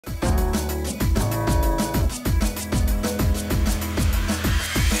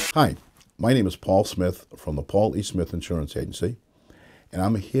Hi, my name is Paul Smith from the Paul E. Smith Insurance Agency, and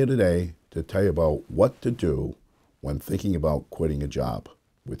I'm here today to tell you about what to do when thinking about quitting a job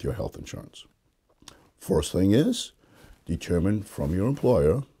with your health insurance. First thing is, determine from your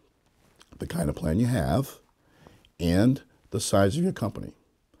employer the kind of plan you have and the size of your company.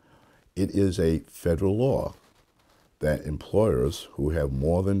 It is a federal law that employers who have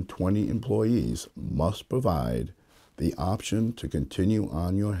more than 20 employees must provide the option to continue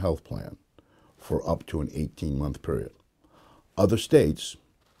on your health plan for up to an 18-month period. Other states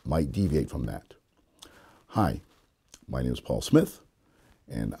might deviate from that. Hi, my name is Paul Smith,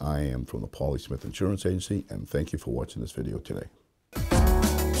 and I am from the Paul E. Smith Insurance Agency, and thank you for watching this video today.